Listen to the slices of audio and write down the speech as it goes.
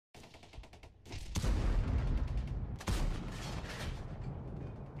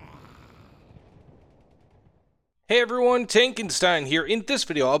Hey everyone, Tankenstein here. In this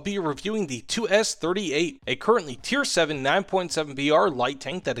video, I'll be reviewing the 2S38, a currently Tier 7 9.7 BR light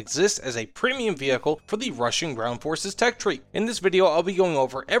tank that exists as a premium vehicle for the Russian Ground Forces tech tree. In this video, I'll be going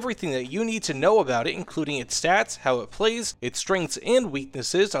over everything that you need to know about it, including its stats, how it plays, its strengths and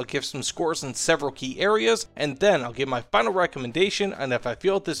weaknesses. I'll give some scores in several key areas, and then I'll give my final recommendation on if I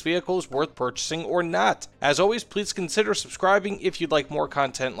feel this vehicle is worth purchasing or not. As always, please consider subscribing if you'd like more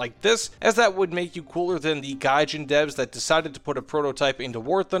content like this, as that would make you cooler than the Gaijin devs that decided to put a prototype into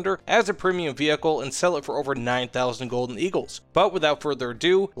War Thunder as a premium vehicle and sell it for over 9,000 golden eagles. But without further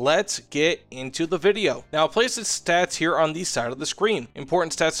ado, let's get into the video. Now I'll place its stats here on the side of the screen.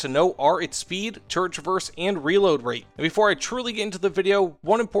 Important stats to note are its speed, turret traverse, and reload rate. And before I truly get into the video,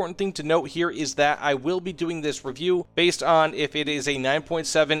 one important thing to note here is that I will be doing this review based on if it is a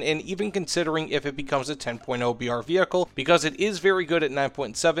 9.7 and even considering if it becomes a 10.0 BR vehicle, because it is very good at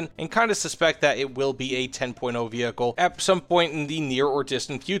 9.7 and kind of suspect that it will be a 10.0 vehicle at some point in the near or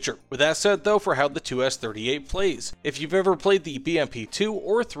distant future. With that said though, for how the 2S38 plays. If you've ever played the BMP-2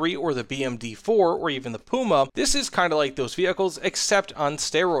 or 3 or the BMD-4 or even the Puma, this is kind of like those vehicles except on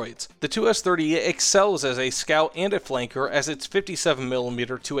steroids. The 2S38 excels as a scout and a flanker, as its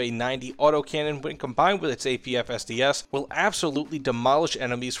 57mm to a 90 autocannon, when combined with its APF SDS, will absolutely demolish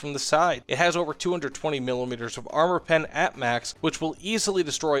enemies from the side. It has over 220mm of armor pen at max, which will easily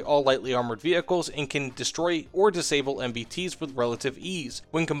destroy all lightly armored vehicles and can destroy or disable MBTs with relative ease.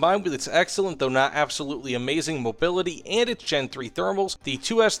 When combined with its excellent though not absolutely amazing mobility and its Gen 3 thermals, the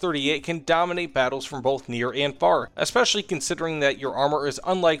 2S38 can dominate battles from both near and far, especially considering that your armor is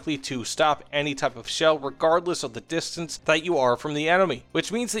unlikely to stop any type of shell regardless of the distance that you are from the enemy,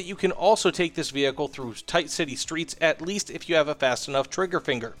 which means that you can also take this vehicle through tight city streets, at least if you have a fast enough trigger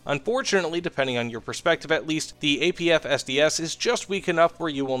finger. Unfortunately, depending on your perspective at least, the APF SDS is just weak enough where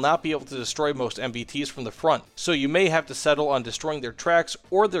you will not be able to destroy most MBTs from the front, so you may have to settle on destroying their tracks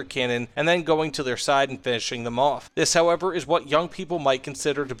or their cannon and then going to their side and finishing them off. This, however, is what young people might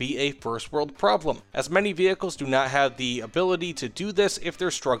consider to be a first world problem, as many vehicles do not have the ability to do this if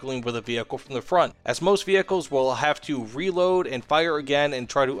they're struggling with a vehicle from the front, as most vehicles will have to reload and fire again and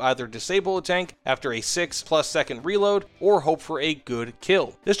try to either disable a tank after a 6+ second reload or hope for a good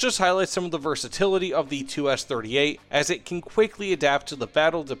kill. This just highlights some of the versatility of the 2S38, as it can quickly adapt to the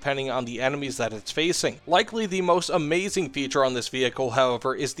battle depending on the enemies that it's facing. Likely the most amazing feature on this vehicle,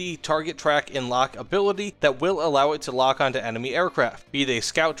 however, is the target track and lock ability that will allow it to lock onto enemy aircraft, be they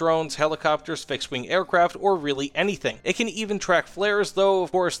scout drones, helicopters, fixed-wing aircraft, or really anything. It can even track flares, though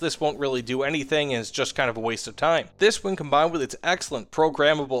of course this won't really do anything and is just kind of a waste of time. This, when combined with its excellent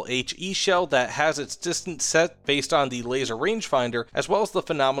programmable HE shell that has its distance set based on the laser rangefinder, as well as the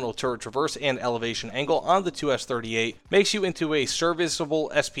phenomenal turret traverse and elevation angle on the 2S38, makes you into a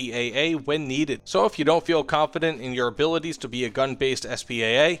serviceable SPAA when needed. So if you don't feel confident in your abilities to be a gun-based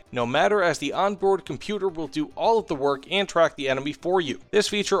SPAA, no matter, as the onboard computer will do all of the work and track the enemy for you. This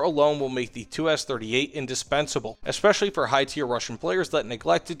feature alone will make the 2S38 indispensable, especially for high-tier Russian players that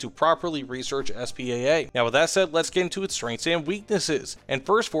neglected to properly research SPAA. Now with that said, let's get into its strengths and weaknesses. And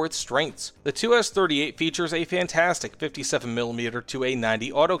first, for its strengths. The 2S38 features a fantastic 57mm to a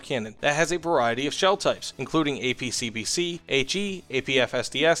 90 autocannon that has a variety of shell types, including APCBC, HE, APF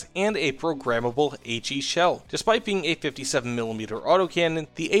SDS, and a programmable HE shell. Despite being a 57mm autocannon,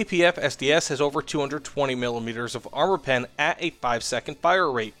 the APF SDS has over 220mm of armor pen at a 5-second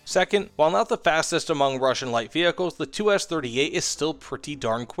fire rate. Second, while not the fastest among Russian light vehicles, the 2S38 is still pretty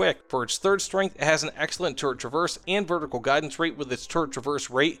darn quick. For its third strength, it has an excellent turret traverse and vertical guidance rate, with its turret traverse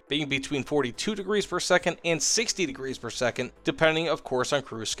rate being between 42 degrees per second and 60 degrees per second, depending of course on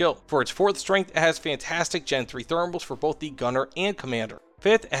crew skill. For its fourth strength, it has fantastic Gen 3 thermals for both the gunner and commander.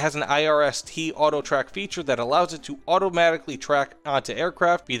 Fifth, it has an IRST auto track feature that allows it to automatically track onto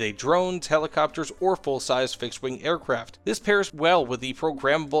aircraft, be they drones, helicopters, or full-size fixed-wing aircraft. This pairs well with the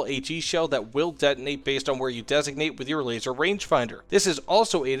programmable HE shell that will detonate based on where you designate with your laser rangefinder. This is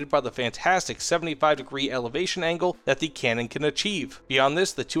also aided by the fantastic 75-degree elevation angle that the cannon can achieve. Beyond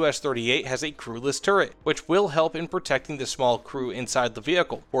this, the 2S38 has a crewless turret, which will help in protecting the small crew inside the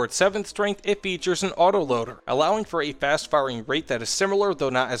vehicle. For its seventh strength, it features an autoloader, allowing for a fast-firing rate that is similar though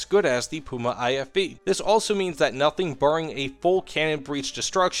not as good as the Puma IFV. This also means that nothing barring a full cannon breach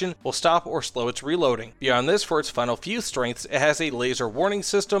destruction will stop or slow its reloading. Beyond this, for its final few strengths, it has a laser warning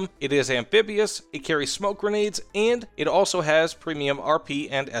system, it is amphibious, it carries smoke grenades, and it also has premium RP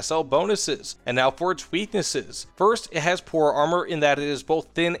and SL bonuses. And now for its weaknesses. First, it has poor armor in that it is both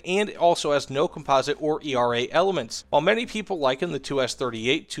thin and it also has no composite or ERA elements. While many people liken the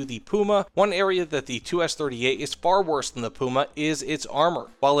 2S38 to the Puma, one area that the 2S38 is far worse than the Puma is its armor.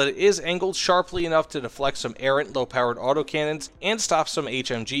 armor. While it is angled sharply enough to deflect some errant low-powered autocannons and stop some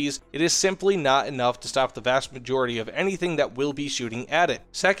HMGs, it is simply not enough to stop the vast majority of anything that will be shooting at it.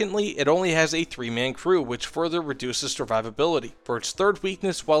 Secondly, it only has a 3-man crew, which further reduces survivability. For its third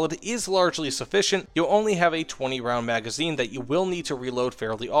weakness, while it is largely sufficient, you'll only have a 20-round magazine that you will need to reload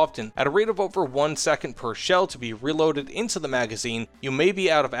fairly often. At a rate of over 1 second per shell to be reloaded into the magazine, you may be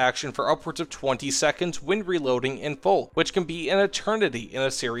out of action for upwards of 20 seconds when reloading in full, which can be an eternity in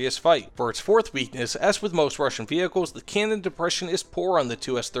a serious fight. For its fourth weakness, as with most Russian vehicles, the cannon depression is poor on the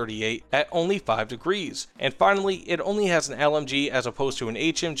 2S38 at only 5 degrees. And finally, it only has an LMG as opposed to an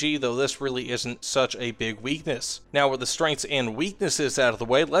HMG, though this really isn't such a big weakness. Now with the strengths and weaknesses out of the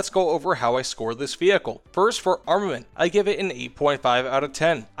way, let's go over how I score this vehicle. First, for armament, I give it an 8.5 out of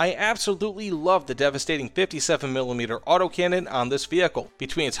 10. I absolutely love the devastating 57mm autocannon on this vehicle.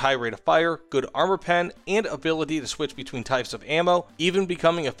 Between its high rate of fire, good armor pen, and ability to switch between types of ammo, even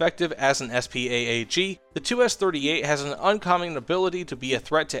becoming effective as an SPAAG, the 2S38 has an uncommon ability to be a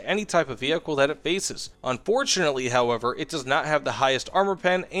threat to any type of vehicle that it faces. Unfortunately, however, it does not have the highest armor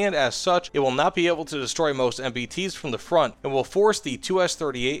pen, and as such, it will not be able to destroy most MBTs from the front, and will force the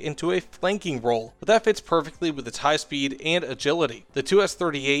 2S38 into a flanking role, but that fits perfectly with its high speed and agility. The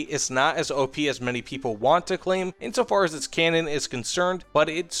 2S38 is not as OP as many people want to claim insofar as its cannon is concerned, but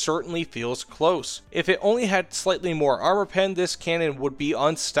it certainly feels close. If it only had slightly more armor pen, this cannon would be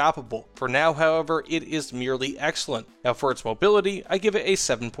unstoppable. For now, however, it is merely excellent. Now for its mobility, I give it a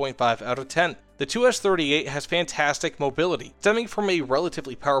 7.5 out of 10. The 2S38 has fantastic mobility, stemming from a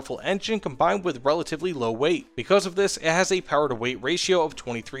relatively powerful engine combined with relatively low weight. Because of this, it has a power-to-weight ratio of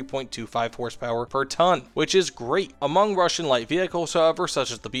 23.25 horsepower per ton, which is great. Among Russian light vehicles, however,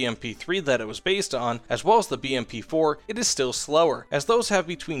 such as the BMP-3 that it was based on, as well as the BMP-4, it is still slower, as those have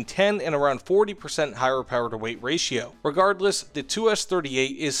between 10 and around 40% higher power-to-weight ratio. Regardless, the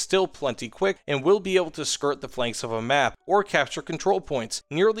 2S38 is still plenty quick and will be able to skirt the flanks of a map or capture control points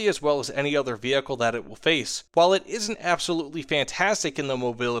nearly as well as any other vehicle that it will face. While it isn't absolutely fantastic in the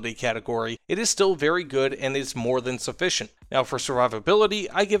mobility category, it is still very good and is more than sufficient. Now for survivability,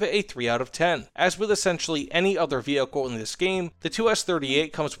 I give it a 3 out of 10. As with essentially any other vehicle in this game, the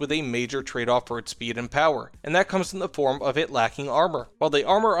 2S38 comes with a major trade-off for its speed and power, and that comes in the form of it lacking armor. While the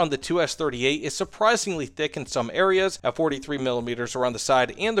armor on the 2S38 is surprisingly thick in some areas, at 43mm around the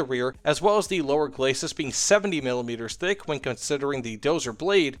side and the rear, as well as the lower glacis being 70mm thick when considering the dozer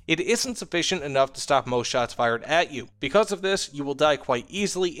blade, it isn't sufficient enough to stop most shots fired at you. Because of this, you will die quite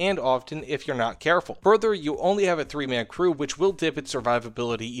easily and often if you're not careful. Further, you only have a 3-man crew, which will dip its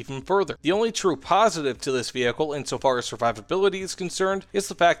survivability even further. The only true positive to this vehicle insofar as survivability is concerned is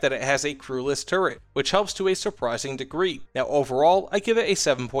the fact that it has a crewless turret, which helps to a surprising degree. Now overall, I give it a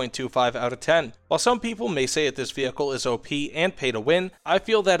 7.25 out of 10. While some people may say that this vehicle is OP and pay to win, I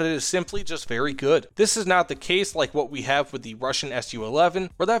feel that it is simply just very good. This is not the case like what we have with the Russian Su-11,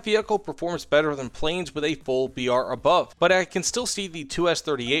 where that vehicle performs better than planes with a full BR above, but I can still see the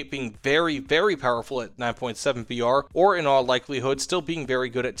 2S38 being very powerful at 9.7 BR, or in all likelihood still being very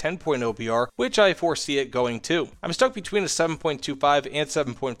good at 10.0 BR, which I foresee it going to. I'm stuck between a 7.25 and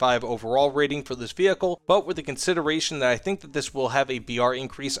 7.5 overall rating for this vehicle, but with the consideration that I think that this will have a BR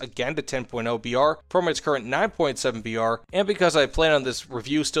increase again to 10.0 BR from its current 9.7 BR, and because I plan on this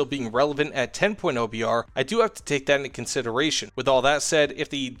review still being relevant at 10.0 BR, I do have to take that into consideration. With all that said, if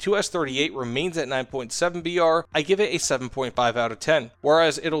the 2S38 remains at 9.7 BR, I give it a 7.5 out of 10,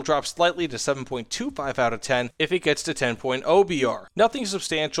 whereas it'll drop slightly to 7.25 out of 10 if it gets to 10.0 BR. Nothing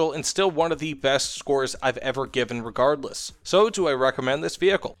substantial and still one of the best scores I've ever given regardless. So do I recommend this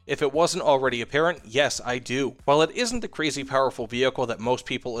vehicle? If it wasn't already apparent, yes I do. While it isn't the crazy powerful vehicle that most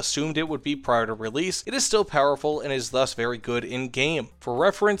people assumed it would be prior to release, it is still powerful and is thus very good in game. For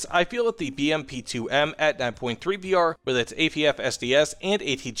reference, I feel that the BMP-2M at 9.3 BR with its APF SDS and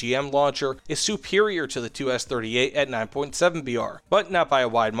ATGM launcher is superior to the 2S38 at 9.7 BR, but not by a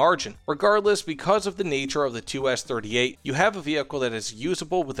wide margin. Regardless, because of the nature of the 2S38, you have a vehicle that is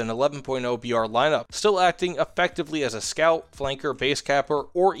usable with an 11.0 BR lineup, still acting effectively as a scout, flanker, base capper,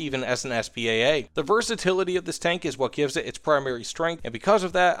 or even as an SPAA. The versatility of this tank is what gives it its primary strength, and because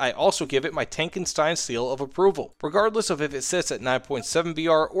of that, I also give it my Tankenstein seal of approval. Regardless of if it sits at 9.7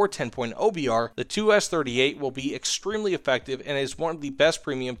 BR or 10.0 BR, the 2S38 will be extremely effective and is one of the best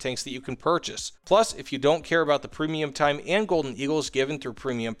premium tanks that you can purchase. Plus, if you don't care about the premium time and golden eagles given through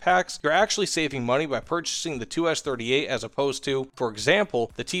premium packs, you're actually saving money by purchasing the 2S38 as opposed to, for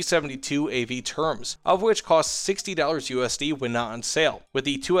example, the T72 AV terms, of which costs $60 USD when not on sale, with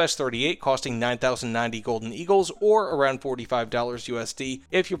the 2S38 costing 9,090 golden eagles or around $45 USD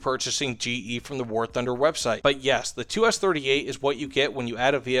if you're purchasing GE GE from the War Thunder website. But yes, the 2S38 is what you get when you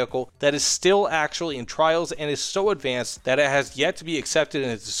add a vehicle that is still actually in trials and is so advanced that it has yet to be accepted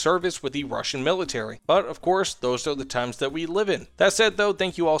into service with the Russian military. But of course, those are the times that we live in. That said though,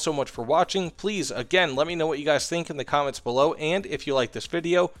 thank you all so much for watching. Please, again, let me know what you guys think in the comments below, and if you like this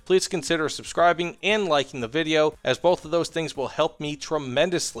video, please consider subscribing and liking the video, as both of those things will help me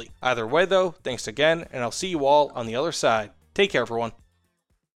tremendously. Either way though, thanks again, and I'll see you all on the other side. Take care, everyone.